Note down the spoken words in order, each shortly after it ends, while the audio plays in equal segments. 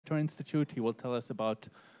Vector Institute. He will tell us about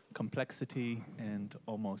complexity and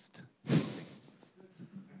almost everything.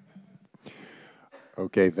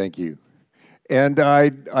 Okay, thank you. And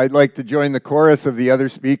I'd like to join the chorus of the other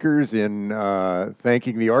speakers in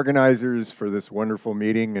thanking the organizers for this wonderful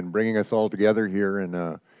meeting and bringing us all together here in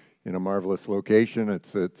a marvelous location.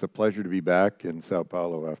 It's a pleasure to be back in Sao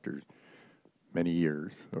Paulo after many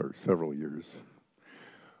years, or several years.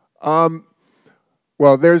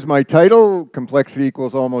 Well, there's my title, Complexity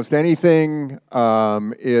Equals Almost Anything.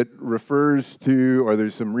 It refers to, or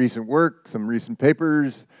there's some recent work, some recent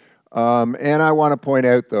papers, and I want to point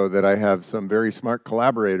out, though, that I have some very smart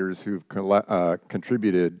collaborators who've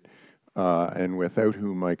contributed and without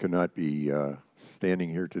whom I could not be standing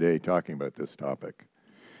here today talking about this topic.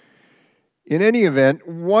 In any event,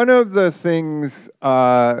 one of the things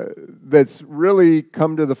that's really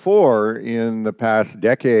come to the fore in the past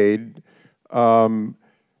decade when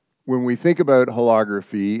we think about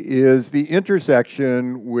holography is the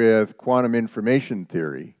intersection with quantum information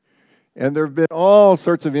theory. And there have been all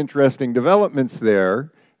sorts of interesting developments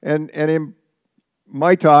there, and in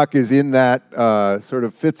my talk is in that, sort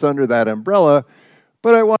of fits under that umbrella.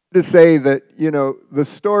 But I wanted to say that, you know, the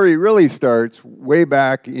story really starts way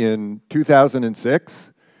back in 2006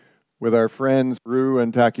 with our friends Ru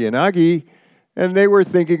and Takiyanagi, and they were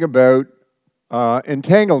thinking about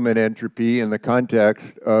entanglement entropy in the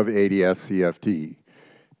context of ADS-CFT.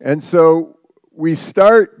 And so we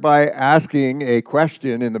start by asking a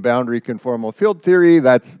question in the boundary conformal field theory.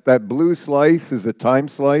 That blue slice is a time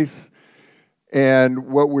slice. And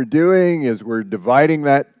what we're doing is we're dividing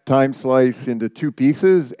that time slice into two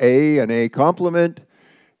pieces, A and A complement.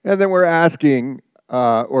 And then we're asking,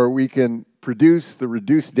 or we can produce the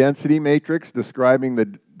reduced density matrix describing the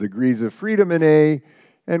degrees of freedom in A.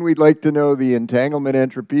 And we'd like to know the entanglement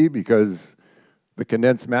entropy because the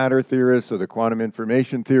condensed matter theorists or the quantum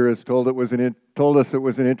information theorists told us it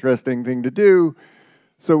was an interesting thing to do.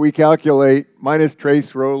 So we calculate minus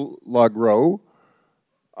trace rho log rho.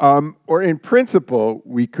 Or in principle,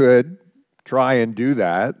 we could try and do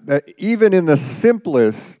that even in the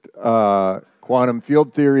simplest quantum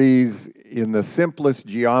field theories, in the simplest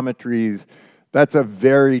geometries, that's a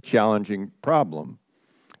very challenging problem.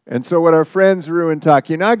 And so what our friends Ru and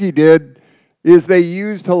Takiyanagi did is they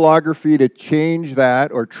used holography to change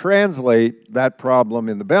that or translate that problem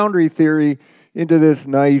in the boundary theory into this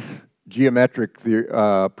nice geometric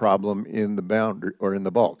problem in the boundary or in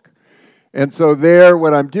the bulk. And so there,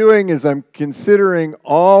 what I'm doing is I'm considering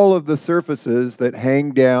all of the surfaces that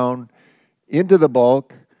hang down into the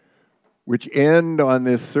bulk, which end on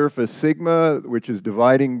this surface sigma, which is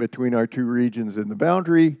dividing between our two regions in the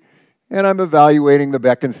boundary, and I'm evaluating the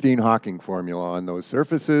Bekenstein-Hawking formula on those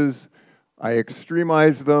surfaces. I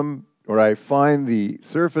extremize them, or I find the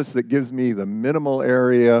surface that gives me the minimal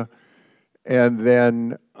area, and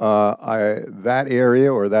then that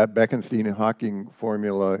area, or that Bekenstein-Hawking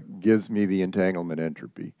formula, gives me the entanglement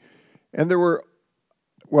entropy. And there were,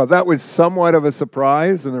 well, that was somewhat of a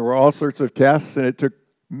surprise, and there were all sorts of tests, and it took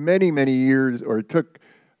many, many years, or it took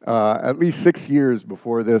at least 6 years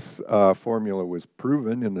before this formula was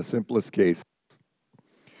proven in the simplest case.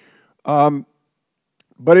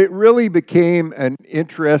 But it really became an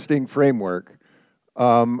interesting framework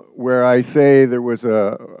where I say there was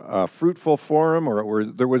a fruitful forum, or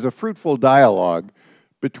there was a fruitful dialogue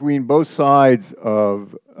between both sides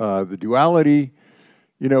of the duality.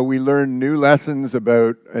 You know, we learned new lessons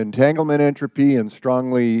about entanglement entropy and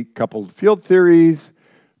strongly coupled field theories,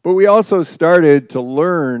 but we also started to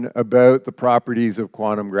learn about the properties of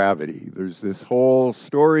quantum gravity. There's this whole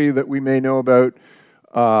story that we may know about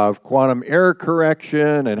of quantum error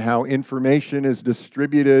correction and how information is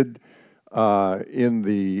distributed in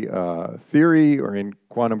the theory or in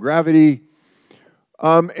quantum gravity.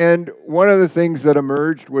 And one of the things that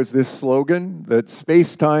emerged was this slogan that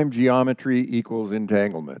space-time geometry equals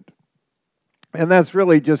entanglement. And that's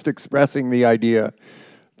really just expressing the idea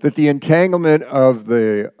that the entanglement of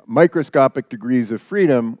the microscopic degrees of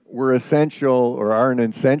freedom were essential, or are an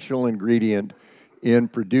essential ingredient in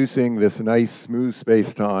producing this nice smooth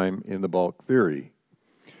space-time in the bulk theory.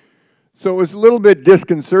 So it was a little bit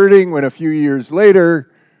disconcerting when a few years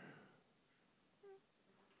later,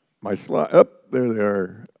 my slide, oh, there they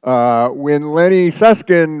are, when Lenny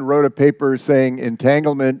Susskind wrote a paper saying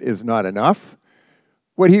entanglement is not enough.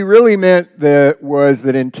 What he really meant was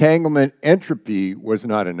that entanglement entropy was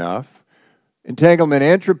not enough. Entanglement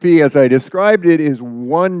entropy, as I described it, is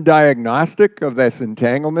one diagnostic of this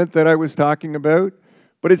entanglement that I was talking about,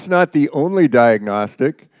 but it's not the only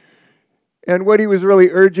diagnostic. And what he was really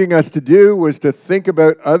urging us to do was to think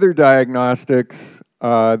about other diagnostics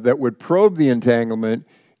that would probe the entanglement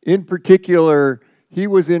In particular, he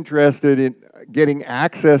was interested in getting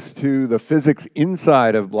access to the physics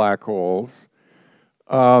inside of black holes.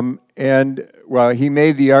 Well, he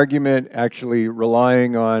made the argument, actually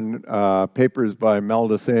relying on papers by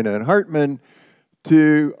Maldacena and Hartmann,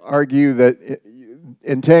 to argue that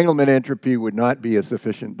entanglement entropy would not be a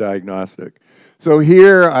sufficient diagnostic. So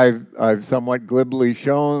here I've somewhat glibly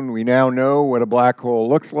shown we now know what a black hole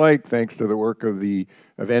looks like thanks to the work of the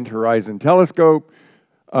Event Horizon Telescope.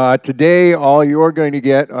 Today, all you're going to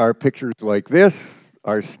get are pictures like this,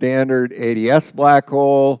 our standard ADS black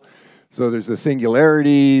hole. So there's the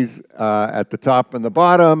singularities at the top and the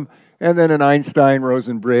bottom, and then an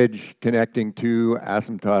Einstein-Rosen bridge connecting two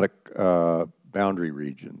asymptotic boundary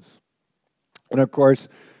regions. And of course,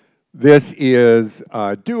 this is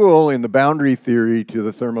dual in the boundary theory to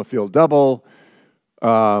the thermofield double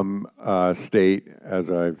state, as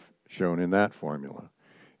I've shown in that formula.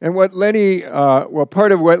 And what Lenny, well,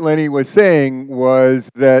 part of what Lenny was saying was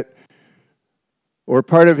that, or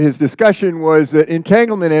part of his discussion was that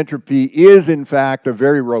entanglement entropy is in fact a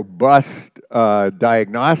very robust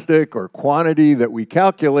diagnostic or quantity that we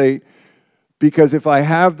calculate, because if I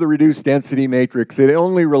have the reduced density matrix, it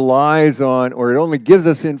only relies on, or it only gives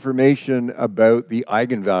us information about the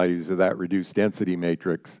eigenvalues of that reduced density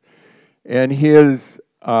matrix. And his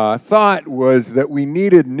thought was that we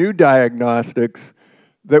needed new diagnostics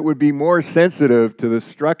that would be more sensitive to the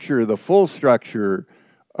structure, the full structure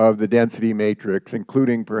of the density matrix,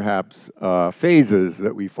 including perhaps phases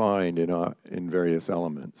that we find in various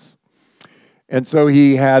elements. And so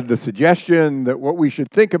he had the suggestion that what we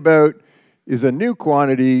should think about is a new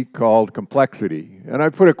quantity called complexity. And I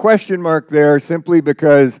put a question mark there simply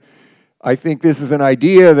because I think this is an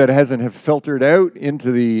idea that hasn't filtered out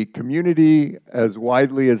into the community as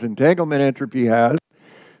widely as entanglement entropy has.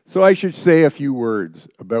 So I should say a few words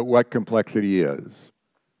about what complexity is.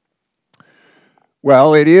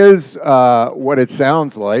 Well, it is what it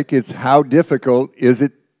sounds like. It's how difficult is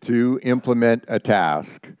it to implement a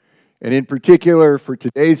task. And in particular, for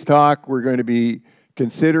today's talk, we're going to be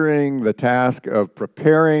considering the task of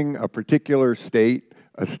preparing a particular state,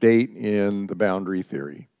 a state in the boundary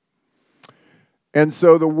theory. And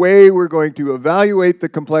so the way we're going to evaluate the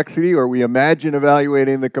complexity, or we imagine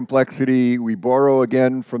evaluating the complexity, we borrow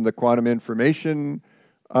again from the quantum information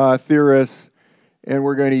theorists, and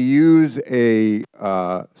we're going to use a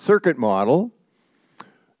circuit model.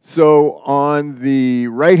 So on the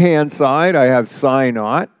right-hand side, I have psi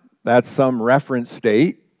naught. That's some reference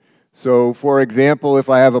state. So for example, if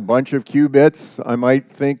I have a bunch of qubits, I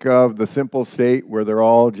might think of the simple state where they're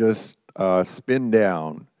all just spin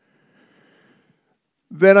down.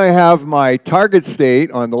 Then I have my target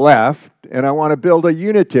state on the left, and I want to build a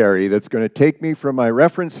unitary that's going to take me from my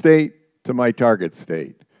reference state to my target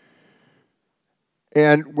state.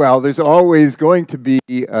 And, well, there's always going to be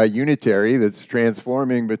a unitary that's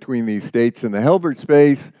transforming between these states in the Hilbert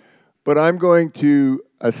space, but I'm going to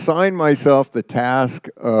assign myself the task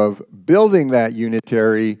of building that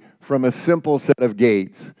unitary from a simple set of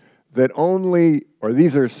gates that only, or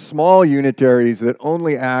these are small unitaries that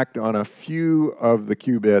only act on a few of the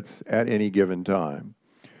qubits at any given time.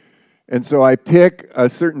 And so I pick a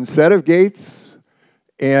certain set of gates,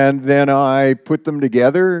 and then I put them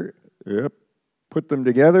together, to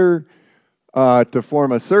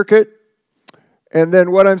form a circuit. And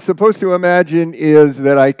then what I'm supposed to imagine is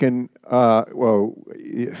that I can, well,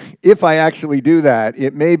 if I actually do that,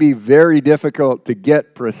 it may be very difficult to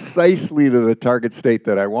get precisely to the target state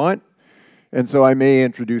that I want. And so I may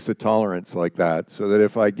introduce a tolerance like that, so that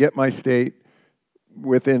if I get my state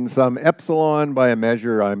within some epsilon by a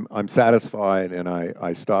measure, I'm satisfied and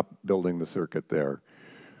I stop building the circuit there.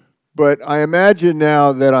 But I imagine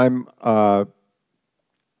now that I'm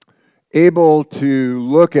able to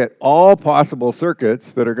look at all possible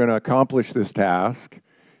circuits that are going to accomplish this task,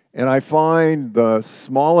 and I find the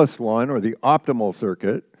smallest one, or the optimal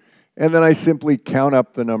circuit, and then I simply count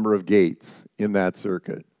up the number of gates in that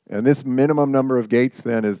circuit. And this minimum number of gates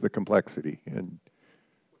then is the complexity. And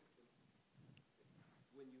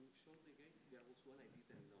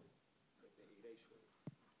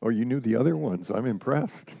oh, you knew the other ones. I'm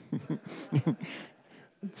impressed.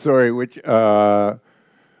 Sorry, which...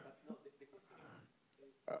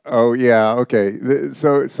 Oh, yeah, okay.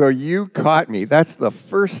 So you caught me. That's the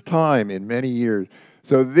first time in many years.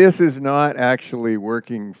 So this is not actually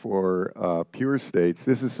working for pure states.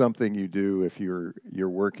 This is something you do if you're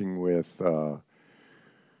working with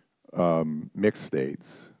mixed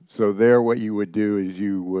states. So there what you would do is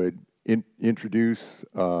you would introduce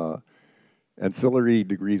ancillary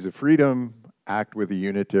degrees of freedom, act with a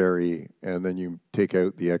unitary, and then you take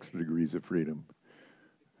out the extra degrees of freedom.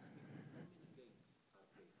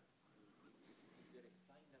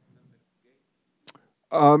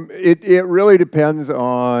 It really depends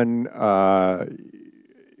on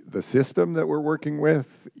the system that we're working with.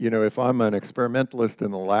 You know, if I'm an experimentalist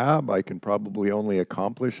in the lab, I can probably only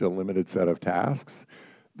accomplish a limited set of tasks.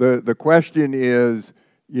 The question is,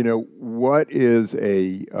 you know, what is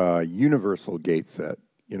a universal gate set?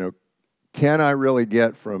 You know, can I really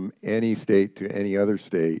get from any state to any other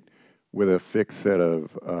state with a fixed set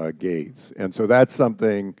of gates? And so that's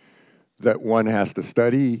something that one has to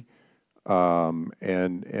study. And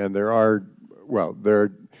there are, well,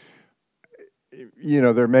 you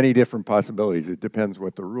know, there are many different possibilities. It depends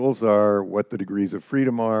what the rules are, what the degrees of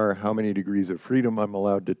freedom are, how many degrees of freedom I'm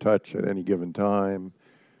allowed to touch at any given time.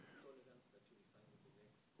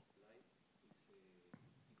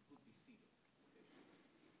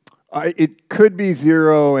 It could be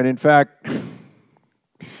zero, and in fact,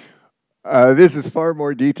 this is far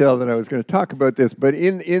more detailed than I was going to talk about this, but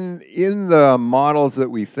in the models that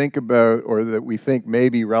we think about or that we think may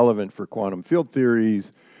be relevant for quantum field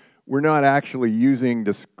theories, we're not actually using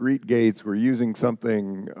discrete gates. We're using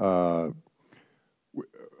something, well,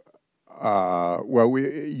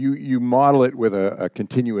 you model it with a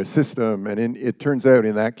continuous system, and it turns out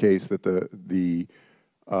in that case that the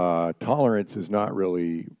tolerance is not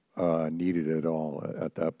really needed at all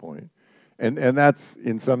at that point. And that's,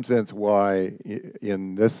 in some sense, why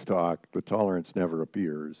in this talk, the tolerance never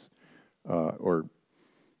appears, or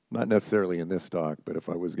not necessarily in this talk, but if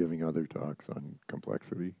I was giving other talks on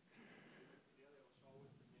complexity.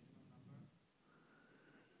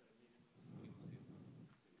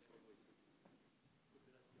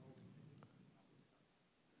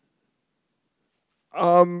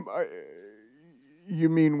 You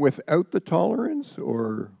mean without the tolerance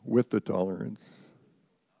or with the tolerance?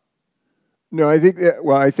 No, I think that,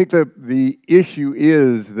 well, I think that the issue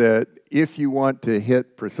is that if you want to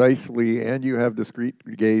hit precisely and you have discrete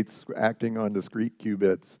gates acting on discrete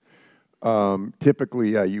qubits,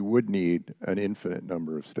 typically, yeah, you would need an infinite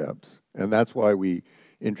number of steps. And that's why we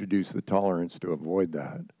introduce the tolerance to avoid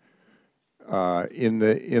that. In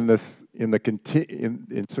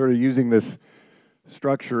sort of using this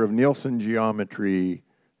structure of Nielsen geometry,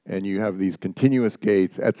 and you have these continuous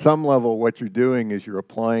gates, at some level what you're doing is you're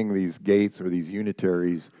applying these gates or these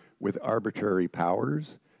unitaries with arbitrary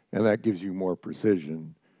powers, and that gives you more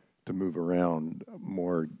precision to move around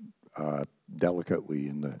more delicately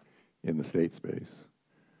in the state space.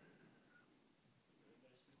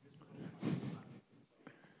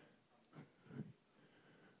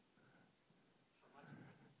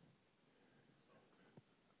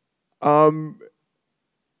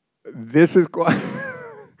 This is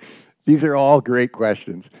these are all great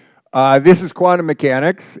questions. This is quantum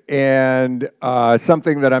mechanics, and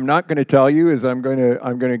something that I'm not going to tell you is I'm going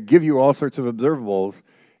to give you all sorts of observables,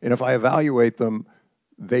 and if I evaluate them,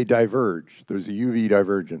 they diverge. There's a UV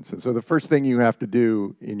divergence, and so the first thing you have to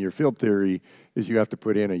do in your field theory is you have to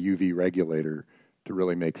put in a UV regulator to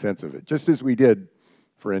really make sense of it, just as we did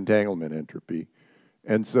for entanglement entropy.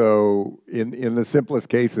 And so in the simplest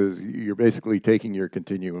cases, you're basically taking your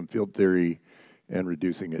continuum field theory and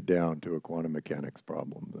reducing it down to a quantum mechanics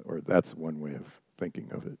problem, or that's one way of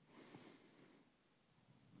thinking of it.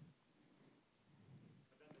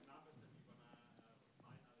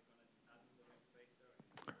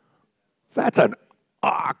 That's an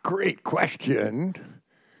great question.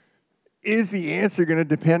 Is the answer going to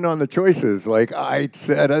depend on the choices? Like I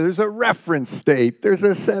said, there's a reference state, there's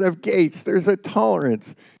a set of gates, there's a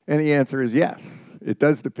tolerance. And the answer is yes, it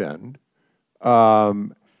does depend.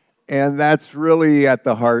 And that's really at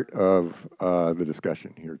the heart of the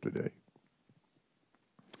discussion here today.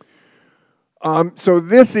 So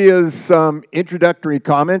this is some introductory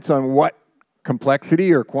comments on what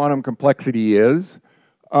complexity or quantum complexity is.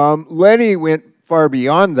 Lenny went far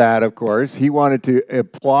beyond that, of course. He wanted to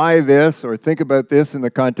apply this or think about this in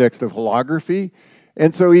the context of holography.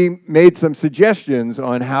 And so he made some suggestions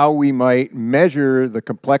on how we might measure the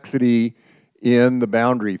complexity in the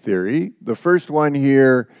boundary theory. The first one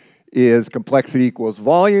here is complexity equals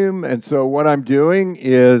volume. And so what I'm doing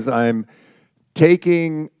is I'm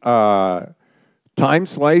taking time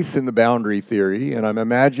slice in the boundary theory, and I'm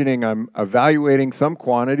imagining I'm evaluating some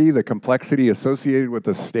quantity, the complexity associated with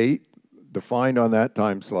the state defined on that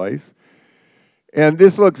time slice. And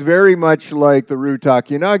this looks very much like the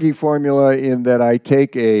Ryu-Takayanagi formula in that I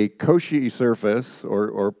take a Cauchy surface,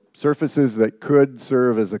 or surfaces that could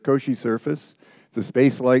serve as a Cauchy surface. It's a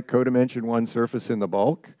space-like codimension 1 surface in the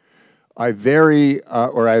bulk. I vary,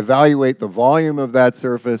 or I evaluate the volume of that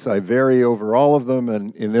surface. I vary over all of them,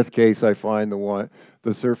 and in this case, I find the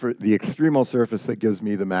extremal surface that gives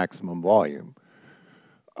me the maximum volume.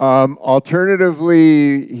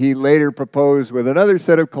 Alternatively, he later proposed with another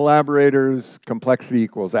set of collaborators, complexity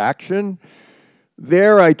equals action.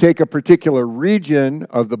 There I take a particular region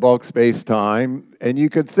of the bulk space-time, and you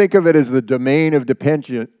could think of it as the domain of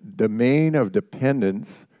dependence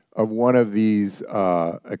of one of these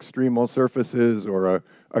extremal surfaces or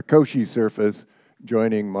a Cauchy surface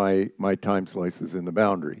joining my time slices in the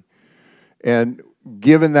boundary. And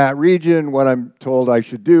given that region, what I'm told I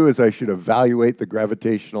should do is I should evaluate the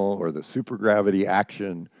gravitational or the supergravity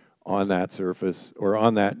action on that surface or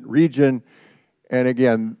on that region. And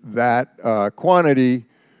again, that quantity,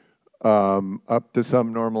 up to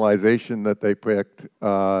some normalization that they picked,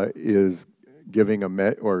 is giving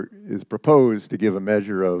is proposed to give a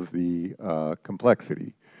measure of the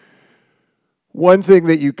complexity. One thing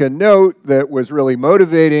that you can note that was really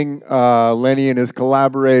motivating Lenny and his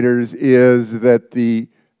collaborators is that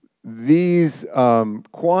these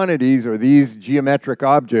quantities or these geometric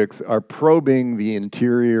objects are probing the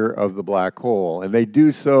interior of the black hole. And they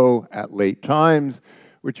do so at late times,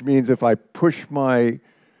 which means if I push my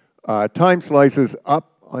time slices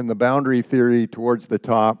up on the boundary theory towards the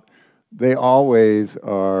top, they always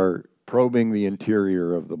are probing the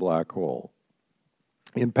interior of the black hole.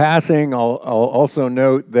 In passing, I'll also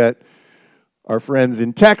note that our friends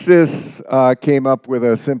in Texas came up with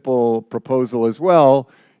a simple proposal as well.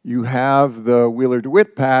 You have the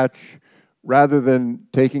Wheeler-DeWitt patch, rather than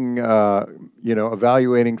taking,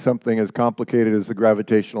 evaluating something as complicated as the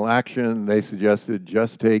gravitational action, they suggested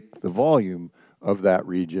just take the volume of that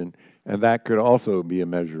region, and that could also be a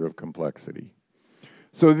measure of complexity.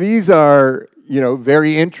 So these are,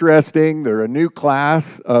 very interesting. They're a new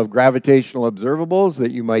class of gravitational observables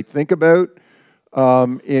that you might think about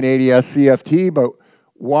in ADS-CFT, but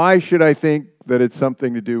why should I think that it's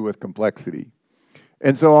something to do with complexity?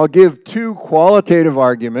 And so I'll give two qualitative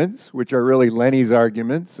arguments, which are really Lenny's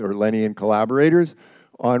arguments, or Lenny and collaborators,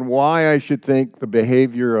 on why I should think the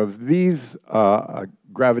behavior of these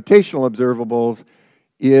gravitational observables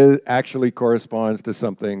actually corresponds to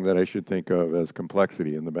something that I should think of as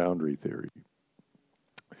complexity in the boundary theory.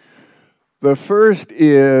 The first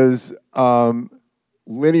is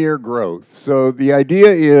linear growth. So the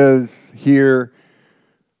idea is here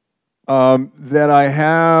that I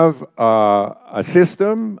have a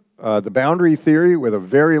system, the boundary theory, with a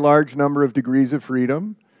very large number of degrees of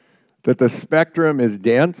freedom, that the spectrum is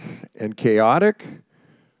dense and chaotic.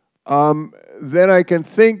 Then I can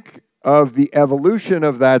think of the evolution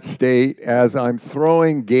of that state as I'm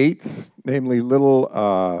throwing gates, namely little,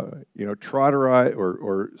 trotterized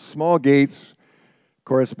or small gates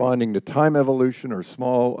corresponding to time evolution, or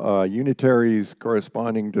small unitaries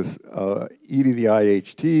corresponding to e to the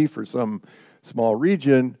IHT for some small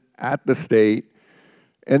region at the state.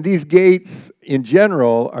 And these gates, in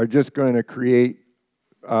general, are just going to create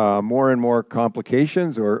more and more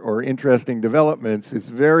complications or interesting developments. It's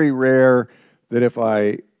very rare that if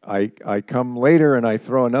I come later and I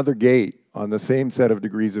throw another gate on the same set of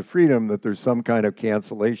degrees of freedom, that there's some kind of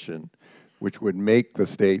cancellation which would make the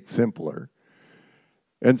state simpler.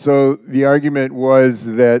 And so the argument was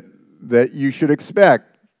that you should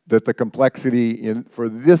expect that the complexity for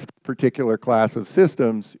this particular class of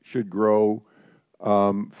systems should grow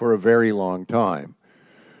for a very long time.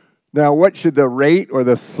 Now, what should the rate or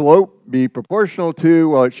the slope be proportional to?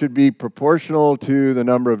 Well, it should be proportional to the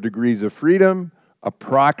number of degrees of freedom. A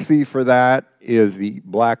proxy for that is the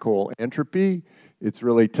black hole entropy. It's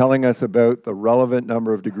really telling us about the relevant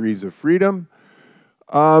number of degrees of freedom.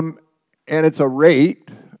 And it's a rate.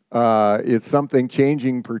 It's something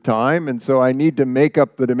changing per time. And so I need to make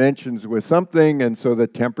up the dimensions with something. And so the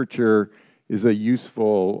temperature is a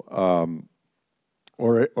useful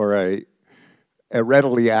or a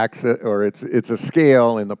readily access, or it's a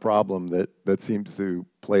scale in the problem that seems to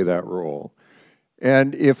play that role.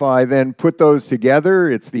 And if I then put those together,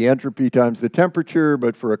 it's the entropy times the temperature,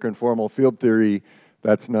 but for a conformal field theory,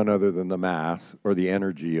 that's none other than the mass or the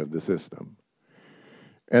energy of the system.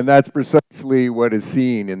 And that's precisely what is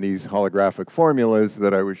seen in these holographic formulas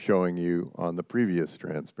that I was showing you on the previous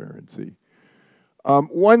transparency.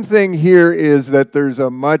 One thing here is that there's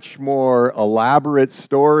a much more elaborate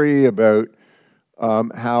story about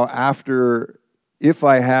how if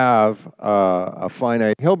I have a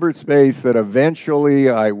finite Hilbert space, that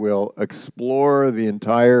eventually I will explore the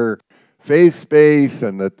entire phase space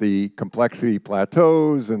and that the complexity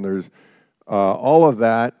plateaus and there's all of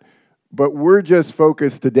that. But we're just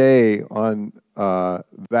focused today on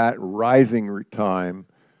that rising time.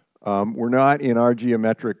 We're not in our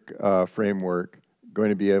geometric framework going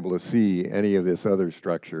to be able to see any of this other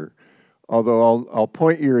structure. Although I'll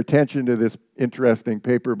point your attention to this interesting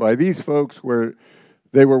paper by these folks where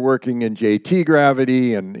They were working in JT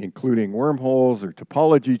gravity and including wormholes or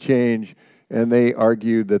topology change, and they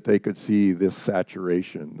argued that they could see this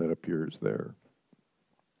saturation that appears there.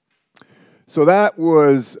 So that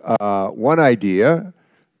was one idea,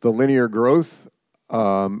 the linear growth,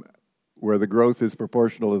 where the growth is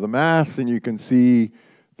proportional to the mass, and you can see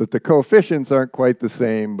that the coefficients aren't quite the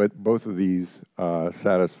same, but both of these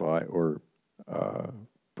satisfy or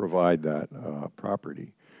provide that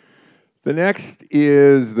property. The next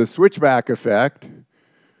is the switchback effect.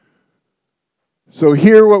 So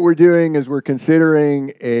here what we're doing is we're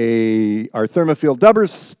considering our thermofield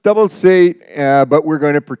double state, but we're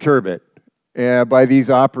going to perturb it by these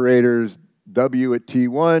operators W at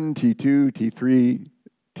T1, T2, T3,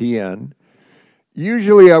 Tn.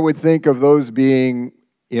 Usually I would think of those being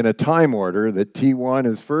in a time order, that T1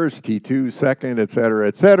 is first, T2 second, et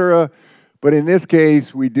cetera, but in this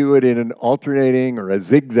case we do it in an alternating or a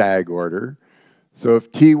zigzag order. So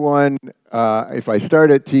if T1, if I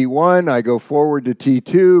start at T1, I go forward to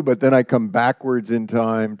T2, but then I come backwards in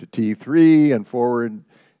time to T3 and forward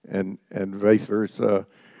and vice versa.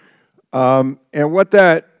 And what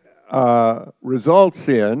that results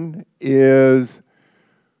in is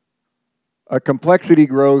a complexity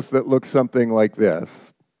growth that looks something like this.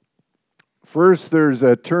 First, there's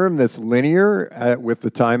a term that's linear with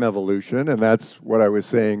the time evolution, and that's what I was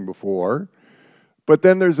saying before. But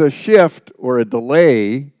then there's a shift or a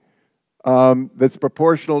delay that's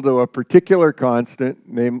proportional to a particular constant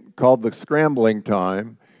called the scrambling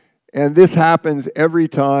time. And this happens every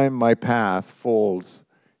time my path folds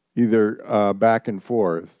either back and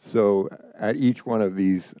forth. So at each one of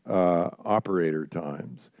these operator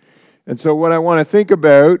times. And so what I want to think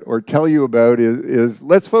about or tell you about is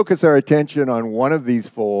let's focus our attention on one of these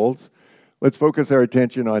folds. Let's focus our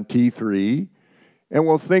attention on T3. And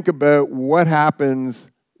we'll think about what happens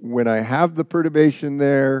when I have the perturbation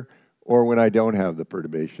there or when I don't have the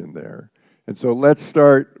perturbation there. And so let's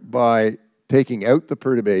start by taking out the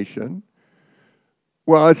perturbation.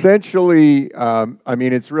 Well, essentially, I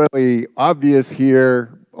mean, it's really obvious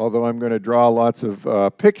here, although I'm going to draw lots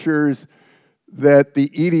of pictures, that the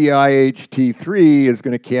e to the IH T3 is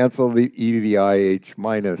going to cancel the e to the IH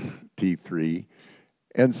minus T3.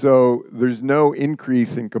 And so there's no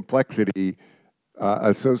increase in complexity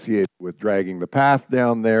associated with dragging the path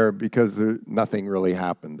down there because nothing really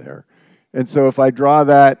happened there. And so if I draw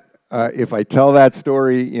that, if I tell that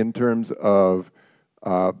story in terms of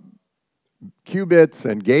qubits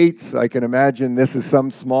and gates, I can imagine this is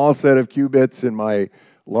some small set of qubits in my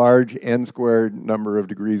large n squared number of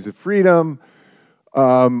degrees of freedom.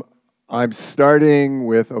 I'm starting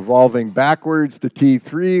with evolving backwards to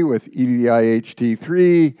T3 with e to the IH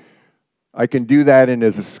T3. I can do that in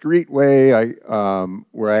a discrete way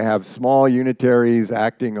where I have small unitaries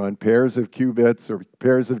acting on pairs of qubits or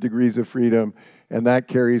pairs of degrees of freedom, and that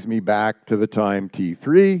carries me back to the time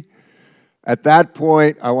T3. At that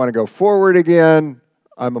point, I want to go forward again.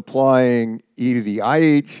 I'm applying e to the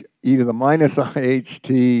IH, e to the minus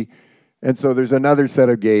IHT, and so there's another set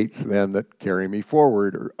of gates then that carry me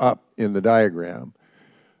forward or up in the diagram.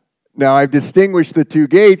 Now I've distinguished the two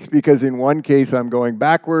gates because in one case I'm going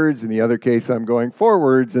backwards, in the other case I'm going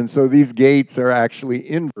forwards, and so these gates are actually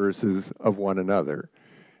inverses of one another.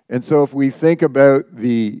 And so if we think about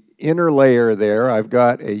the inner layer there, I've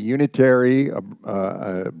got a unitary,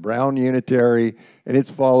 a brown unitary, and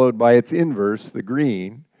it's followed by its inverse, the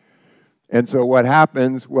green. And so what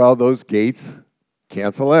happens? Well, those gates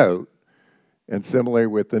cancel out. And similarly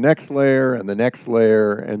with the next layer and the next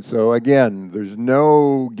layer. And so again, there's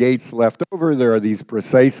no gates left over. There are these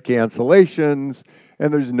precise cancellations,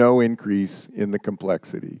 and there's no increase in the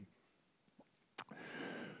complexity.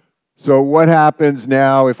 So what happens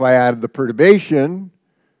now if I add the perturbation?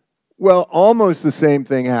 Well, almost the same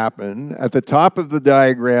thing happened. At the top of the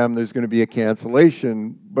diagram, there's going to be a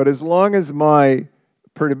cancellation. But as long as my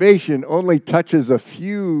perturbation only touches a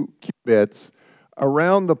few qubits,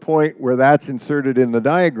 around the point where that's inserted in the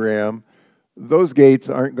diagram, those gates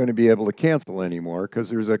aren't going to be able to cancel anymore because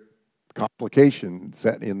there's a complication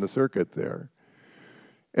set in the circuit there.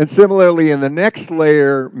 And similarly, in the next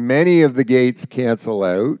layer, many of the gates cancel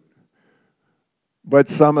out, but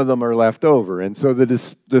some of them are left over. And so the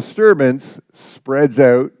disturbance spreads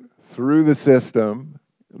out through the system.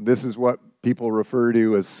 This is what people refer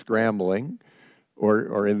to as scrambling.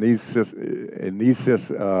 Or in these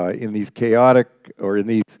chaotic or in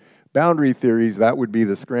these boundary theories, that would be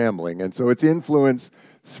the scrambling. And so its influence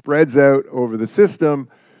spreads out over the system,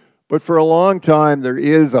 but for a long time there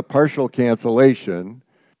is a partial cancellation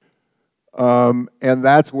And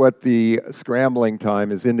that's what the scrambling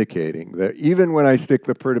time is indicating, that even when I stick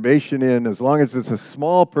the perturbation in, as long as it's a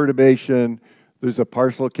small perturbation, there's a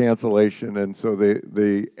partial cancellation, and so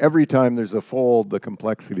every time there's a fold, the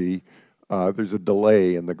complexity, there's a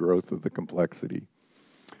delay in the growth of the complexity.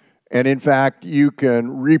 And in fact, you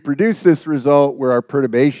can reproduce this result where our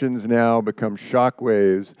perturbations now become shock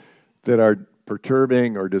waves that are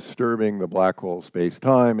perturbing or disturbing the black hole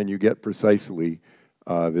space-time, and you get precisely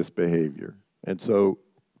this behavior. And so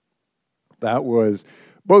that was,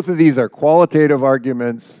 both of these are qualitative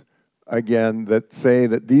arguments, again, that say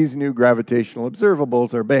that these new gravitational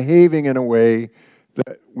observables are behaving in a way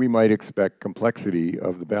that we might expect complexity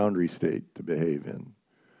of the boundary state to behave in.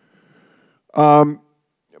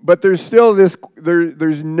 But there's still this,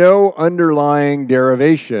 there's no underlying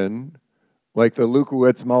derivation like the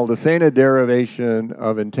Lukowitz-Maldacena derivation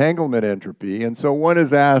of entanglement entropy. And so one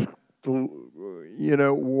is asked, you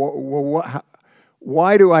know,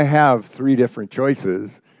 why do I have three different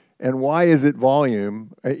choices? And why is it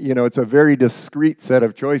volume? You know, it's a very discrete set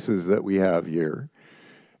of choices that we have here.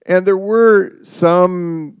 And there were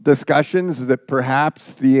some discussions that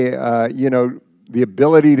perhaps the, you know, the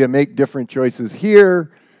ability to make different choices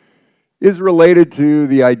here is related to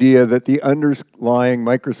the idea that the underlying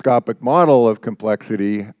microscopic model of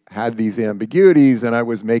complexity had these ambiguities, and I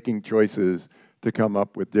was making choices to come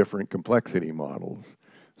up with different complexity models.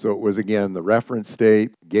 So it was, again, the reference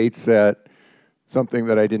state, gate set, something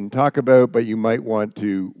that I didn't talk about, but you might want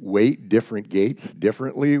to weight different gates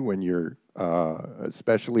differently when you're,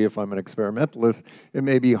 especially if I'm an experimentalist, it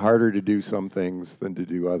may be harder to do some things than to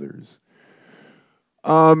do others.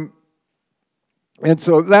 And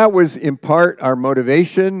so that was in part our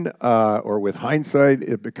motivation, or with hindsight,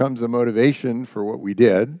 it becomes a motivation for what we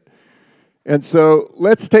did. And so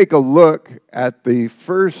let's take a look at the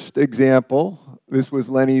first example. This was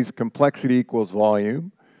Lenny's complexity equals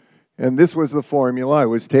volume. And this was the formula. I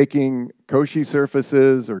was taking Cauchy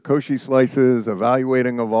surfaces or Cauchy slices,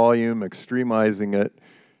 evaluating a volume, extremizing it,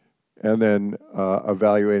 and then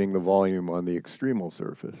evaluating the volume on the extremal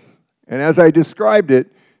surface. And as I described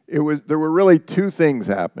it, there were really two things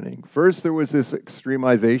happening. First, there was this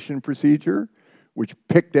extremization procedure, which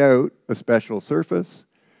picked out a special surface.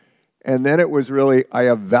 And then it was really,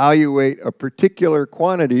 I evaluate a particular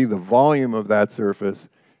quantity, the volume of that surface,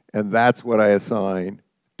 and that's what I assign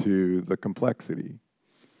to the complexity.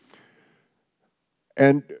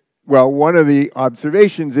 And, well, one of the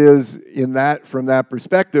observations is, from that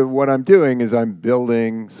perspective, what I'm doing is I'm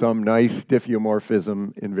building some nice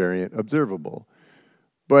diffeomorphism invariant observable.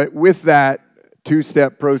 But with that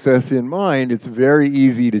two-step process in mind, it's very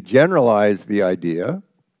easy to generalize the idea.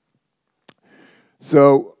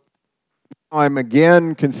 So I'm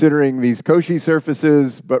again considering these Cauchy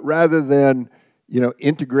surfaces, but rather than, you know,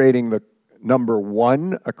 integrating the number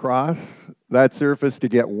 1 across that surface to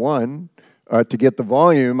get 1, to get the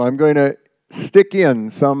volume, I'm going to stick in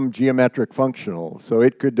some geometric functional. So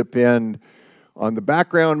it could depend on the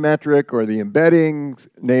background metric or the embeddings,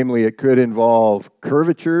 namely it could involve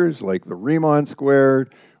curvatures like the Riemann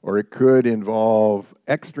squared, or it could involve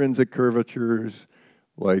extrinsic curvatures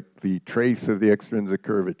like the trace of the extrinsic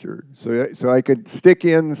curvature. So I could stick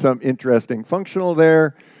in some interesting functional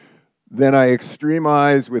there. Then I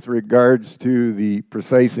extremize with regards to the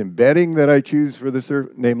precise embedding that I choose for the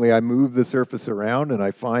surface, namely I move the surface around and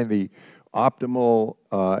I find the optimal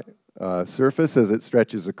surface as it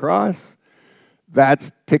stretches across.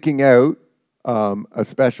 That's picking out a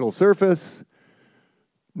special surface.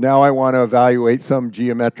 Now I want to evaluate some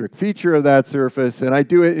geometric feature of that surface, and I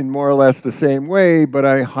do it in more or less the same way, but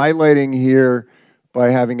I'm highlighting here by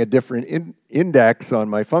having a different index on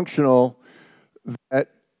my functional that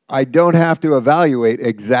I don't have to evaluate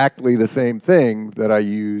exactly the same thing that I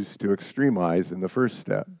use to extremize in the first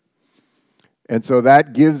step. And so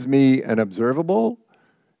that gives me an observable.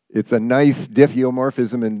 It's a nice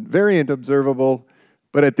diffeomorphism invariant observable,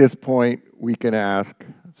 but at this point we can ask,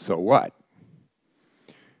 so what?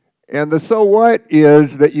 And the so what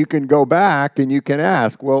is that you can go back and you can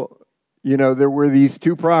ask, well, you know, there were these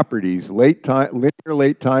two properties, linear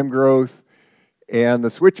late time growth and the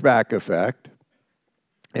switchback effect.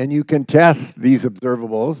 And you can test these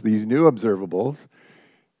observables, these new observables,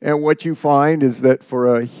 and what you find is that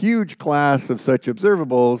for a huge class of such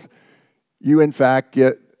observables, you in fact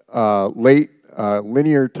get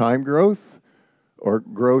linear time growth, or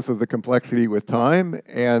growth of the complexity with time,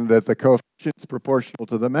 and that the coefficient is proportional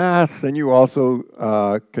to the mass, and you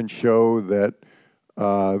also can show that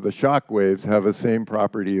the shock waves have the same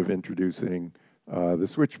property of introducing the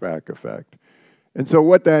switchback effect. And so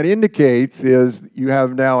what that indicates is you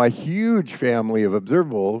have now a huge family of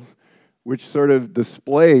observables which sort of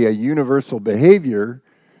display a universal behavior.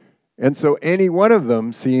 And so any one of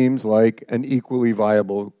them seems like an equally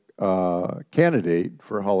viable candidate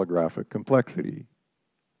for holographic complexity.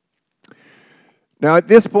 Now, at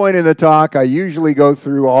this point in the talk, I usually go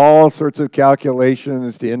through all sorts of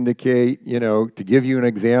calculations to indicate, to give you an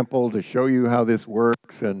example, to show you how this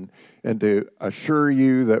works, and to assure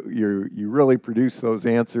you that you really produce those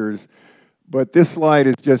answers. But this slide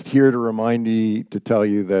is just here to remind me, to tell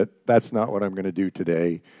you that that's not what I'm going to do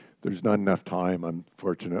today. There's not enough time,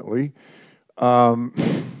 unfortunately. Yeah,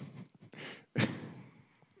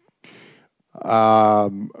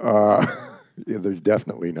 there's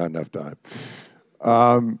definitely not enough time.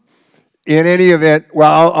 In any event,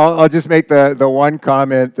 well, I'll just make the one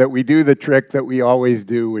comment that we do the trick that we always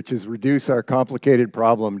do, which is reduce our complicated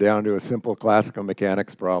problem down to a simple classical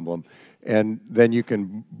mechanics problem. And then you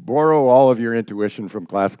can borrow all of your intuition from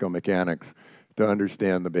classical mechanics to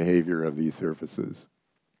understand the behavior of these surfaces.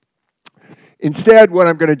 Instead, what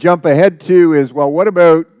I'm going to jump ahead to is, well, what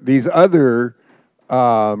about these other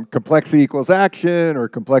complexity equals action or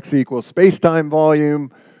complexity equals space-time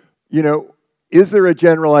volume? Is there a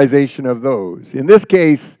generalization of those? In this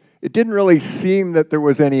case, it didn't really seem that there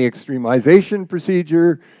was any extremization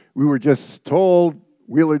procedure. We were just told,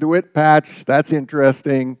 Wheeler-DeWitt patch, that's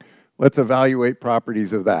interesting. Let's evaluate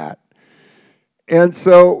properties of that. And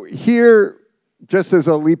so here, just as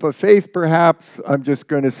a leap of faith perhaps, I'm just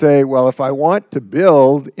going to say, well, if I want to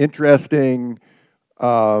build interesting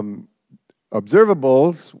observables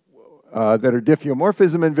that are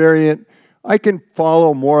diffeomorphism invariant, I can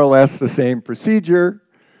follow more or less the same procedure.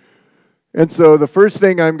 And so the first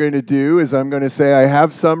thing I'm going to do is I'm going to say I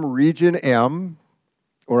have some region M,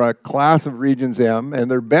 or a class of regions M, and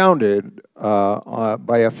they're bounded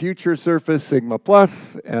by a future surface sigma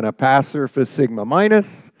plus and a past surface sigma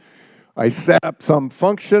minus. I set up some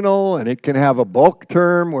functional, and it can have a bulk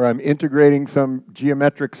term where I'm integrating some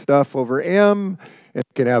geometric stuff over M. It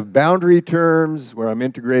can have boundary terms where I'm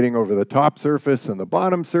integrating over the top surface and the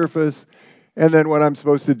bottom surface. And then what I'm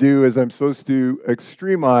supposed to do is I'm supposed to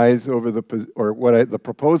extremize over the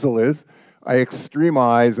proposal is, I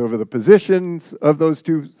extremize over the positions of those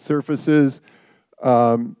two surfaces.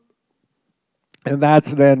 And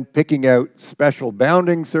that's then picking out special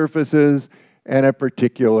bounding surfaces and a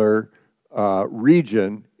particular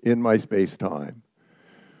region in my space-time.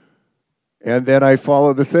 And then I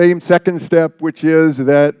follow the same second step, which is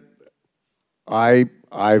that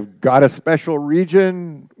I've got a special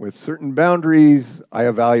region with certain boundaries. I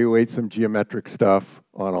evaluate some geometric stuff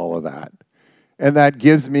on all of that. And that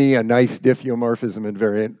gives me a nice diffeomorphism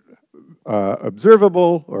invariant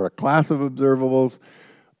observable, or a class of observables.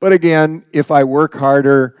 But again, if I work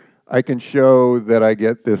harder, I can show that I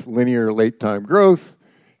get this linear late time growth,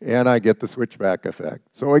 and I get the switchback effect.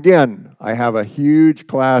 So again, I have a huge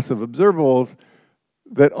class of observables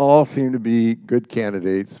that all seem to be good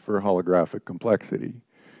candidates for holographic complexity.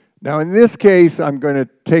 Now in this case, I'm going to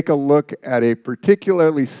take a look at a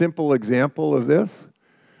particularly simple example of this,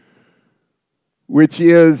 which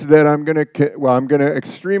is that I'm going to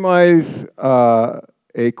extremize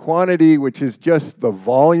a quantity which is just the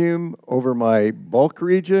volume over my bulk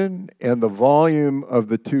region and the volume of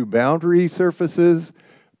the two boundary surfaces,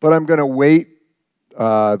 but I'm going to weight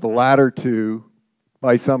the latter two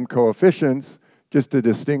by some coefficients just to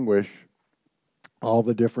distinguish all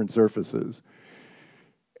the different surfaces.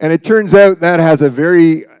 And it turns out that has a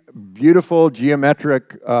very beautiful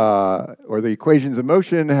geometric, or the equations of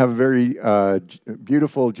motion have a very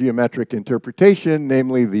beautiful geometric interpretation,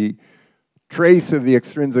 namely the trace of the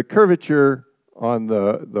extrinsic curvature on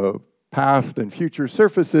the past and future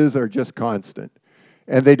surfaces are just constant.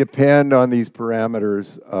 And they depend on these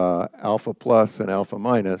parameters, alpha plus and alpha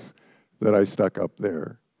minus, that I stuck up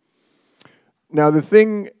there. Now, the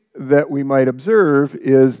thing that we might observe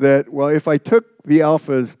is that, well, if I took the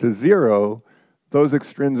alphas to 0, those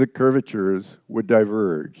extrinsic curvatures would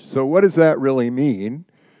diverge. So what does that really mean?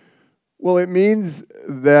 Well, it means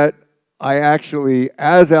that I actually,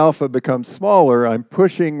 as alpha becomes smaller, I'm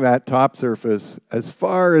pushing that top surface as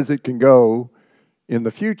far as it can go in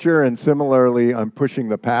the future, and similarly, I'm pushing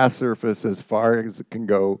the past surface as far as it can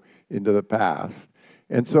go into the past.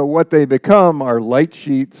 And so what they become are light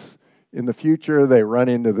sheets. In the future, they run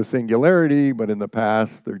into the singularity, but in the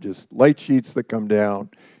past, they're just light sheets that come down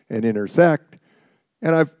and intersect.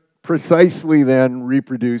 And I've precisely then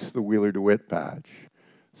reproduced the Wheeler-DeWitt patch.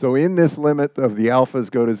 So in this limit of the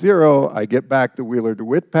alphas go to 0, I get back the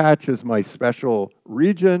Wheeler-DeWitt patch as my special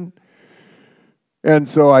region. And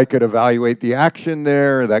so I could evaluate the action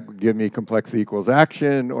there. That would give me complexity equals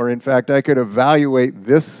action. Or in fact, I could evaluate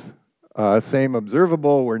this Same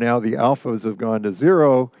observable, where now the alphas have gone to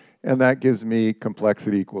 0, and that gives me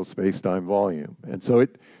complexity equals space-time volume. And so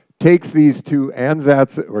it takes these two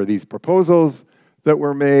ansatz, or these proposals that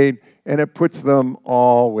were made, and it puts them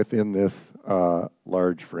all within this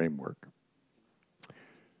large framework.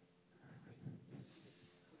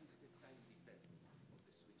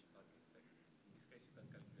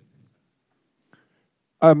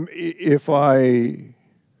 If I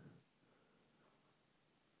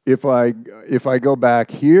go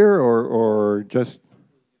back here, or just,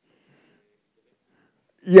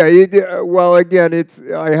 yeah, well, again,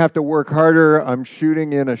 I have to work harder. I'm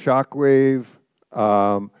shooting in a shock wave.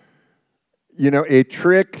 You know, a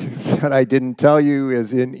trick that I didn't tell you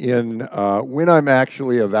is when I'm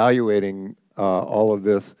actually evaluating all of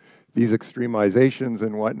this, these extremizations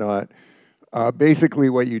and whatnot, basically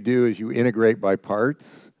what you do is you integrate by parts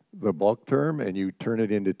the bulk term, and you turn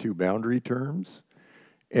it into two boundary terms.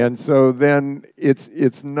 And so then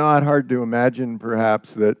it's not hard to imagine,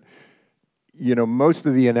 perhaps, that, you know, most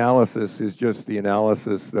of the analysis is just the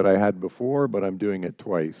analysis that I had before, but I'm doing it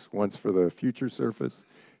twice, once for the future surface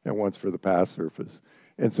and once for the past surface.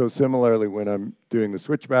 And so similarly, when I'm doing the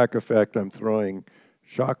switchback effect, I'm throwing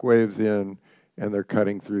shock waves in, and they're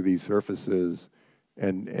cutting through these surfaces,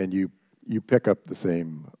 and you pick up the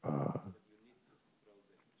same.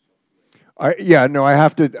 Yeah, no, I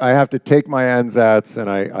have to take my ansatz and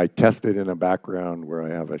I test it in a background where I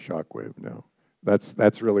have a shock wave now.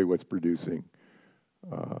 That's really what's producing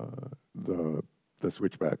the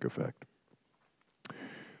switchback effect.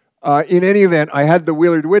 In any event, I had the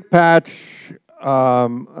Wheeler-DeWitt patch.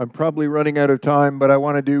 I'm probably running out of time, but I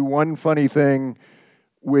want to do one funny thing,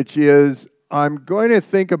 which is I'm going to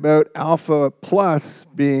think about alpha plus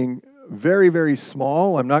being very, very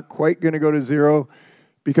small. I'm not quite going to go to 0,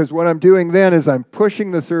 because what I'm doing then is I'm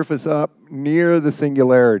pushing the surface up near the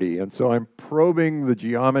singularity. And so I'm probing the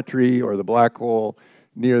geometry or the black hole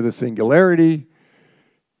near the singularity.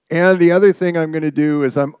 And the other thing I'm going to do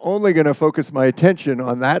is I'm only going to focus my attention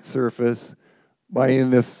on that surface by,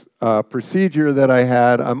 in this procedure that I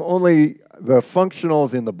had, the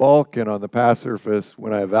functionals in the bulk and on the past surface,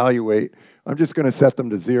 when I evaluate, I'm just going to set them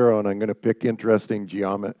to 0, and I'm going to pick interesting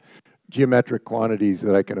geometric quantities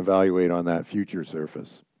that I can evaluate on that future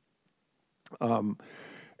surface.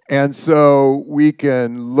 And so we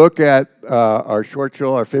can look at our favorite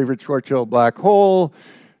Schwarzschild black hole.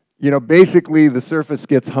 You know, basically the surface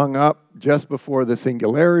gets hung up just before the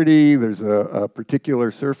singularity. There's a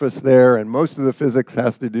particular surface there, and most of the physics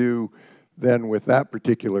has to do then with that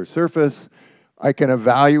particular surface. I can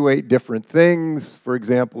evaluate different things. For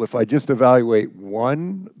example, if I just evaluate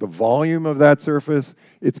the volume of that surface,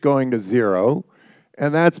 it's going to 0.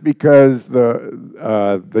 And that's because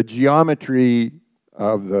the geometry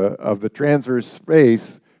of the transverse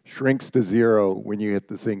space shrinks to 0 when you hit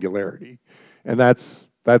the singularity. And that's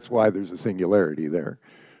why there's a singularity there.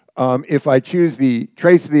 If I choose the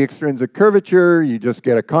trace the extrinsic curvature, you just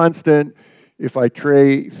get a constant. If I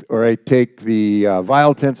trace, or I take the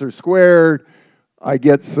Weyl tensor squared, I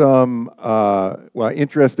get some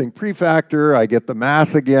interesting prefactor. I get the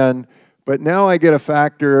mass again, but now I get a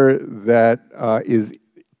factor that is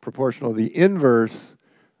proportional to the inverse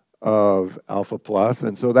of alpha plus,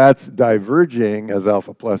 and so that's diverging as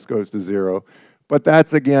alpha plus goes to 0. But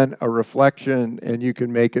that's, again, a reflection, and you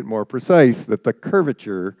can make it more precise that the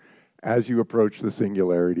curvature, as you approach the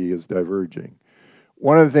singularity, is diverging.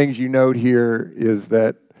 One of the things you note here is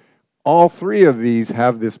that all three of these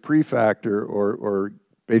have this prefactor, or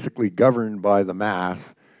basically governed by the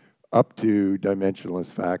mass, up to dimensionless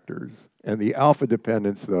factors. And the alpha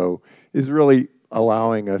dependence, though, is really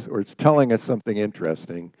allowing us, or it's telling us something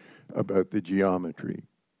interesting about the geometry.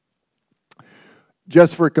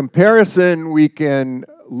 Just for comparison, we can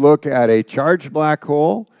look at a charged black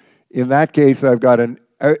hole. In that case, I've got an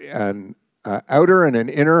outer and an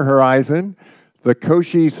inner horizon. The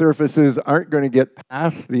Cauchy surfaces aren't going to get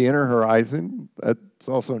past the inner horizon. That's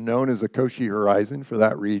also known as a Cauchy horizon for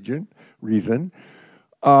that reason.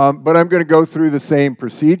 But I'm going to go through the same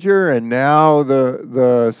procedure, and now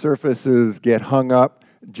the surfaces get hung up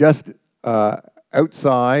just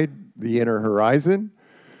outside the inner horizon.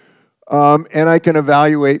 And I can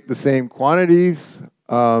evaluate the same quantities.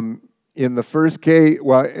 In the first case,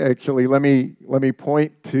 well, actually, let me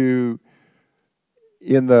point to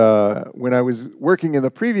when I was working in the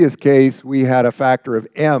previous case, we had a factor of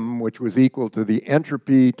m, which was equal to the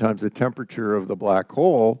entropy times the temperature of the black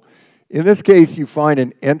hole. In this case, you find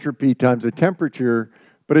an entropy times the temperature,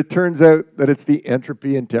 but it turns out that it's the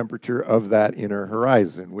entropy and temperature of that inner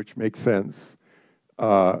horizon, which makes sense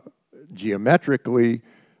geometrically.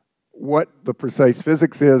 what the precise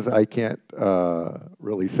physics is, I can't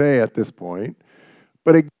really say at this point.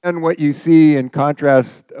 But again, what you see in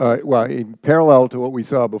contrast, well, in parallel to what we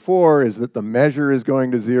saw before, is that the measure is going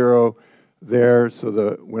to 0 there.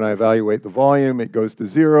 So when I evaluate the volume, it goes to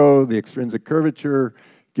 0. The extrinsic curvature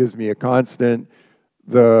gives me a constant.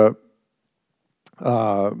 The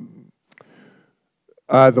Weil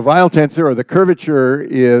tensor, or the curvature,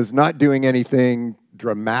 is not doing anything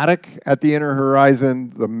dramatic at the inner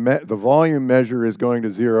horizon. The volume measure is going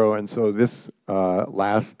to 0, and so this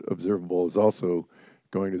last observable is also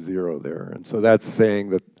going to 0 there. And so that's saying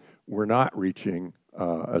that we're not reaching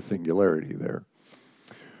a singularity there.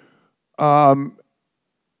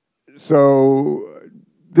 So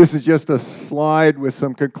this is just a slide with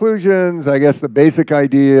some conclusions. I guess the basic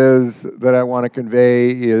ideas that I want to convey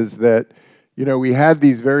is that, you know, we had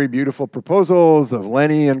these very beautiful proposals of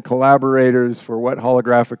Lenny and collaborators for what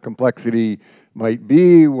holographic complexity might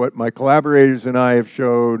be. What my collaborators and I have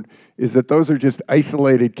showed is that those are just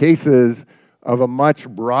isolated cases of a much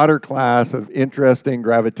broader class of interesting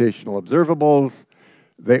gravitational observables.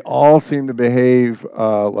 They all seem to behave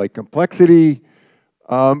like complexity.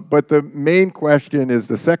 But the main question is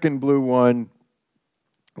the second blue one,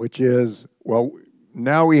 which is, well,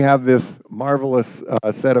 now we have this marvelous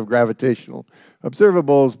set of gravitational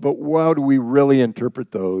observables, but how do we really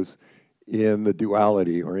interpret those in the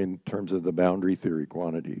duality or in terms of the boundary theory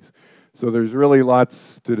quantities? So there's really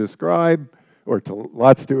lots to describe, or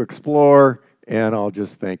lots to explore, and I'll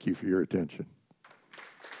just thank you for your attention.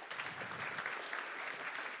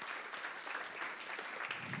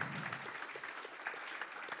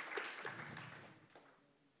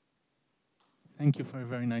 Thank you for a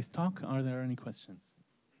very nice talk. Are there any questions?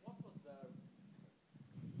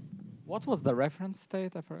 What was the reference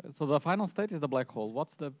state? So the final state is the black hole.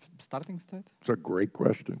 What's the starting state? It's a great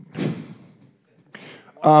question.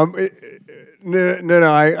 You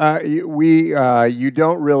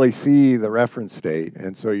don't really see the reference state,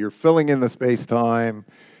 and so you're filling in the space-time.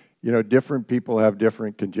 You know, different people have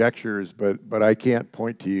different conjectures, but I can't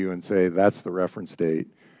point to you and say that's the reference state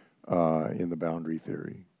in the boundary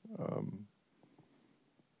theory.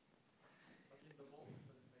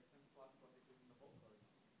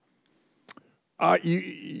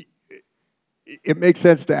 It makes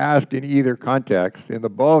sense to ask in either context. In the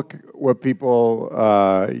bulk, what people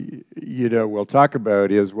you know, will talk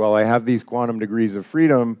about is, well, I have these quantum degrees of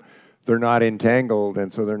freedom. They're not entangled,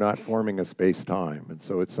 and so they're not forming a space-time. And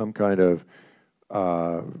so it's some kind of,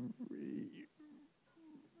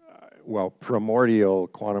 well, primordial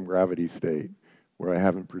quantum gravity state where I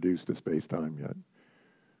haven't produced a space-time yet.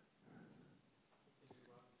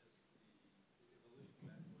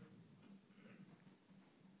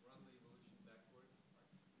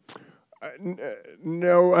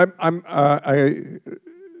 No,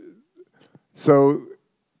 so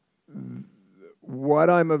what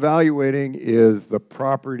I'm evaluating is the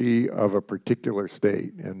property of a particular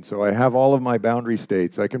state. And so I have all of my boundary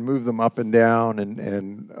states. I can move them up and down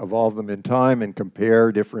and evolve them in time and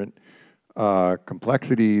compare different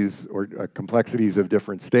complexities or complexities of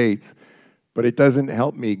different states. But it doesn't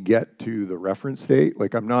help me get to the reference state.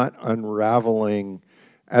 Like, I'm not unraveling.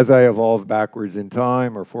 As I evolve backwards in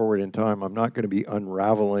time or forward in time, I'm not going to be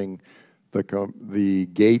unraveling the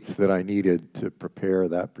gates that I needed to prepare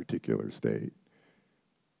that particular state.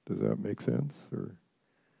 Does that make sense? Or?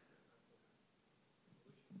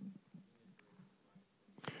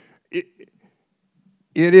 It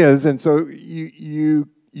is, and so you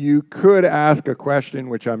could ask a question,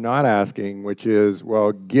 which I'm not asking, which is,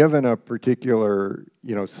 well, given a particular,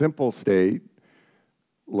 you know, simple state,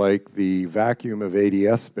 like the vacuum of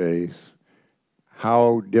ADS space,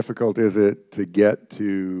 how difficult is it to get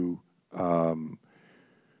to,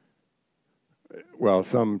 well,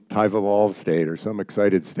 some type of evolved state or some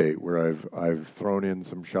excited state where I've thrown in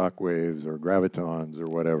some shock waves or gravitons or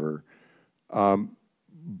whatever.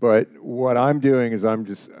 But what I'm doing is I'm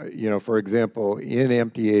just, you know, for example, in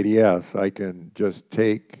empty ADS, I can just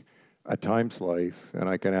take a time slice and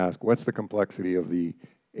I can ask, what's the complexity of the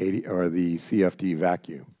CFD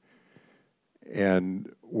vacuum? And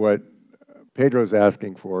what Pedro's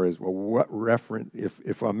asking for is, well, what reference,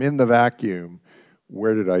 if I'm in the vacuum,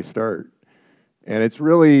 where did I start? And it's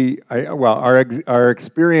really, well, our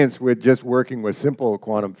experience with just working with simple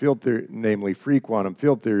quantum field theory, namely free quantum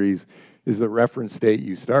field theories, is the reference state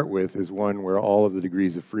you start with is one where all of the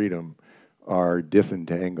degrees of freedom are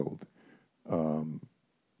disentangled.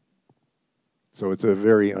 So it's a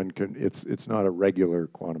very, it's not a regular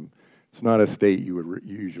quantum. It's not a state you would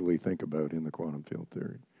usually think about in the quantum field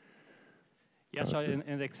theory. Yeah, so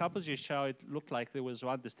in the examples you showed, it looked like there was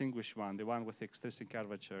one distinguished one, the one with the extrinsic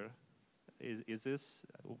curvature. is this,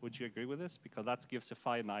 would you agree with this? Because that gives a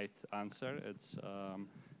finite answer. It's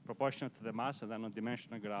proportional to the mass, and then on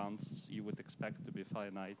dimensional grounds, you would expect to be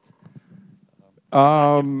finite.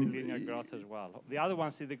 That gives the linear growth as well. The other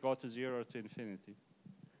ones either go to 0 or to infinity.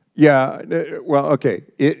 Yeah, well, okay.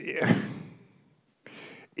 It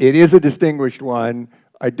is a distinguished one.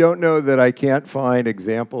 I don't know that I can't find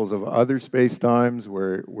examples of other spacetimes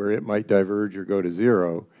where it might diverge or go to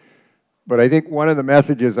 0. But I think one of the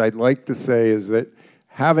messages I'd like to say is that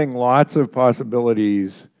having lots of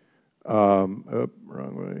possibilities, wrong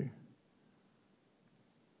way.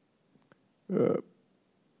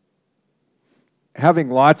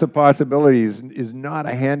 Having lots of possibilities is not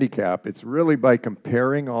a handicap. It's really by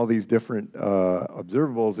comparing all these different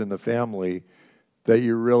observables in the family that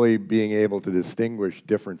you're really being able to distinguish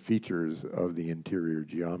different features of the interior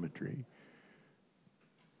geometry.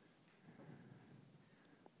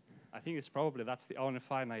 I think it's probably that's the only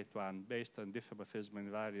finite one based on diffeomorphism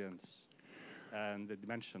invariance and the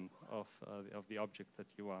dimension of the object that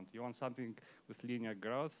you want. You want something with linear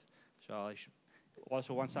growth, so I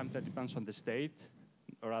also want something that depends on the state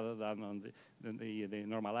rather than on the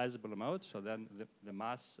normalizable mode. So then the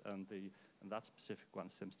mass and that specific one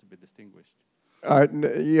seems to be distinguished.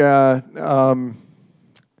 Yeah.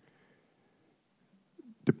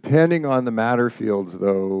 Depending on the matter fields,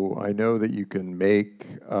 though, I know that you can make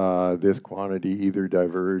this quantity either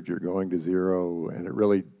diverge or going to 0, and it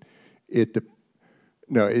really, it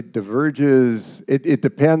diverges. It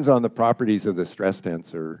depends on the properties of the stress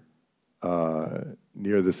tensor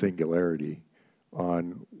near the singularity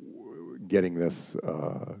on getting this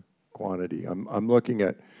quantity. I'm looking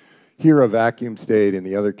at here a vacuum state, in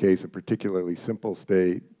the other case a particularly simple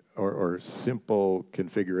state or simple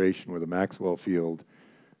configuration with a Maxwell field.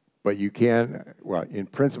 But you can, well, in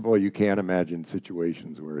principle, you can imagine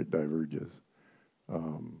situations where it diverges.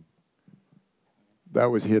 That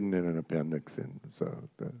was hidden in an appendix, and so.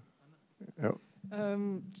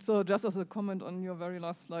 So just as a comment on your very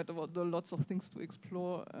last slide about the lots of things to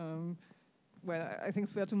explore, well, I think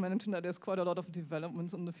it's fair to mention that there's quite a lot of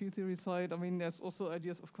developments on the field theory side. I mean, there's also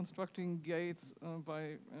ideas of constructing gates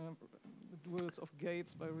by duals of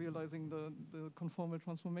gates by realizing the conformal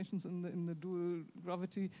transformations in the dual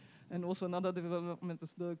gravity. And also another development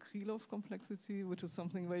is the Krylov complexity, which is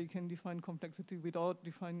something where you can define complexity without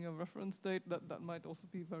defining a reference state. That might also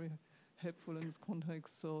be very helpful in this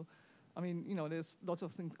context. So, I mean, you know, there's lots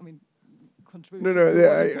of things. I mean,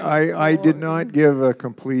 I did not give a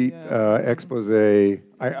complete expose.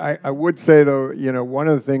 I would say, though, you know, one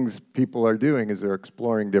of the things people are doing is they're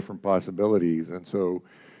exploring different possibilities. And so,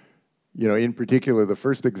 you know, in particular, the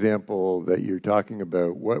first example that you're talking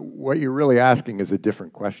about, what you're really asking is a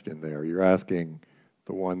different question there. You're asking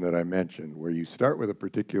the one that I mentioned, where you start with a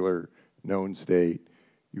particular known state,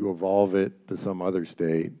 you evolve it to some other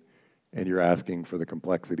state, and you're asking for the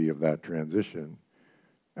complexity of that transition,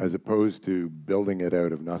 as opposed to building it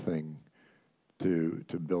out of nothing to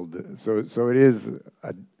build it. So it is,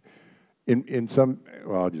 in some,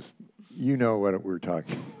 well, just, you know what we're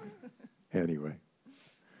talking about. Anyway.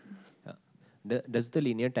 Does the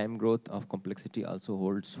linear time growth of complexity also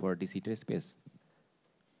holds for de Sitter space?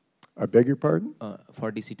 I beg your pardon?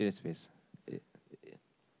 For de Sitter space.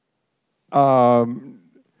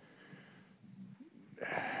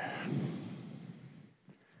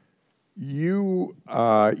 You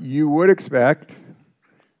would expect,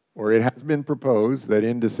 or it has been proposed, that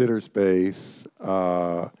in de Sitter space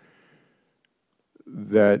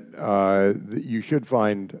that you should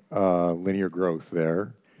find linear growth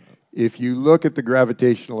there. If you look at the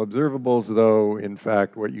gravitational observables, though, in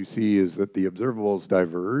fact, what you see is that the observables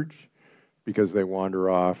diverge because they wander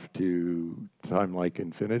off to time-like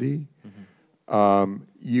infinity. Mm-hmm.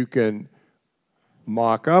 You can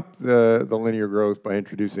mock up the linear growth by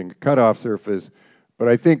introducing a cutoff surface, but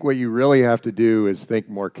I think what you really have to do is think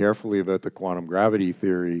more carefully about the quantum gravity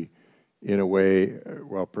theory in a way,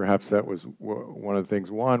 well, perhaps that was one of the things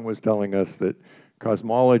Juan was telling us, that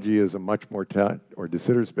cosmology is a much more, or de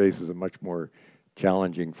Sitter space is a much more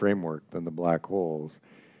challenging framework than the black holes.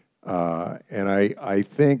 And I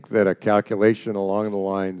think that a calculation along the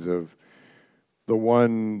lines of the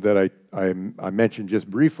one that I mentioned just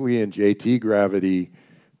briefly in JT gravity,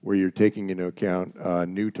 where you're taking into account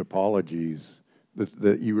new topologies,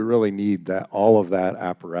 that you really need all of that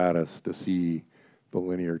apparatus to see the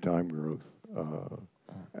linear time growth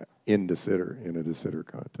in de Sitter, in a de Sitter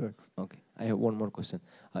context. Okay, I have one more question.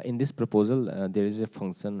 In this proposal, there is a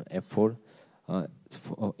function f4.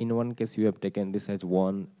 In one case, you have taken this as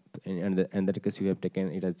 1, and in the other case, you have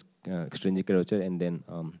taken it as extrinsic curvature, and then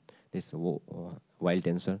this wild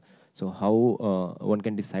tensor. So how one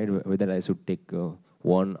can decide whether I should take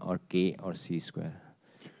 1 or k or c square?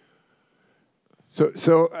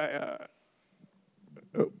 So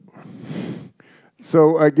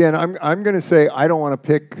again, I'm going to say I don't want to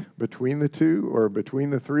pick between the two or between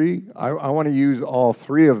the three. I want to use all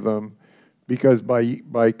three of them, because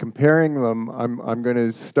by comparing them, I'm going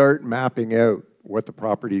to start mapping out what the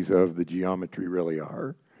properties of the geometry really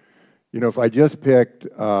are. You know, if I just picked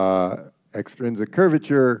extrinsic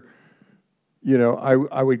curvature, you know,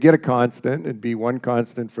 I would get a constant. It'd be one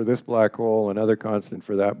constant for this black hole, another constant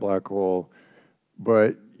for that black hole.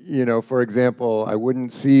 But, you know, for example, I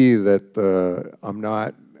wouldn't see that I'm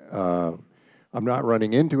not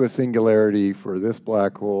running into a singularity for this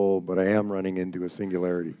black hole, but I am running into a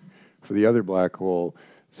singularity for the other black hole.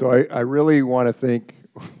 So I really want to think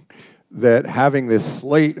that having this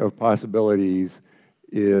slate of possibilities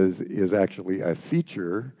is actually a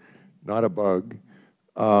feature, not a bug.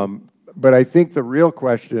 But I think the real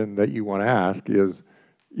question that you want to ask is,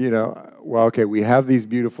 you know, well, okay, we have these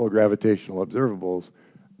beautiful gravitational observables.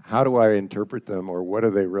 How do I interpret them, or what are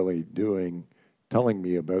they really doing, telling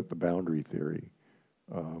me about the boundary theory?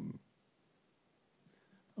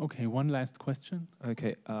 Okay, one last question.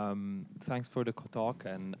 Okay, thanks for the talk,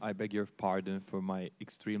 and I beg your pardon for my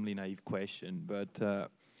extremely naive question, but so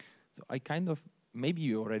I kind of, maybe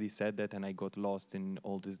you already said that and I got lost in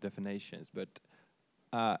all these definitions, but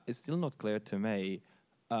it's still not clear to me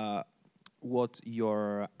what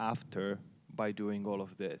you're after by doing all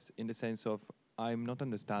of this, in the sense of I'm not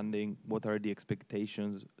understanding what are the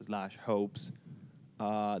expectations / hopes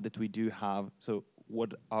that we do have. So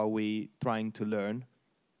what are we trying to learn?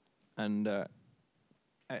 And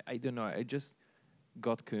I don't know, I just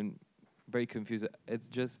got very confused. It's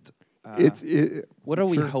just, what are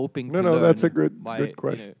we hoping to learn? No, that's a good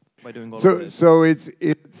question. You know, by doing all of this? So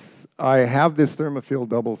I have this thermofield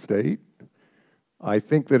double state. I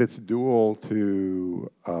think that it's dual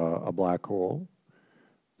to a black hole.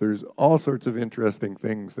 There's all sorts of interesting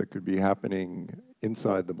things that could be happening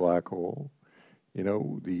inside the black hole. You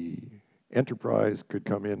know, the Enterprise could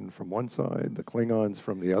come in from one side, the Klingons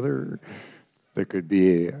from the other. There could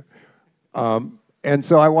be, and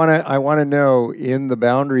so I want to know, in the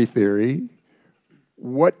boundary theory,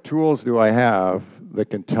 what tools do I have that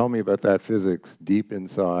can tell me about that physics deep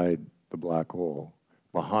inside the black hole,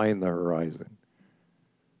 behind the horizon?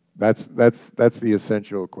 That's the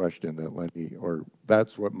essential question that Lenny, or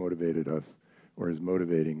that's what motivated us, or is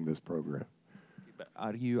motivating this program. But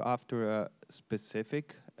are you after a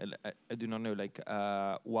specific, I do not know, like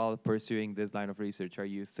while pursuing this line of research, are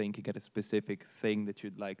you thinking at a specific thing that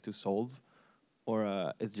you'd like to solve?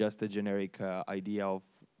 Or it's just a generic idea of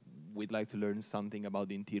we'd like to learn something about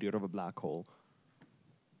the interior of a black hole?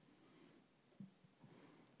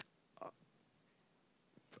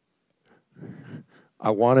 I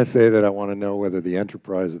want to say that I want to know whether the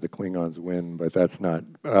Enterprise or the Klingons win, but that's not.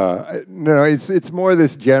 No, it's more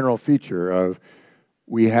this general feature of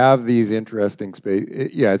we have these interesting space.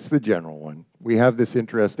 Yeah, it's the general one. We have this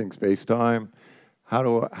interesting space-time.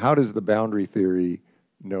 How does the boundary theory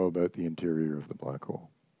know about the interior of the black hole?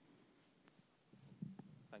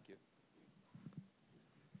 Thank you.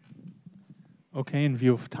 Okay, in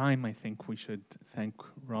view of time, I think we should thank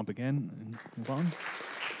Rob again and move on.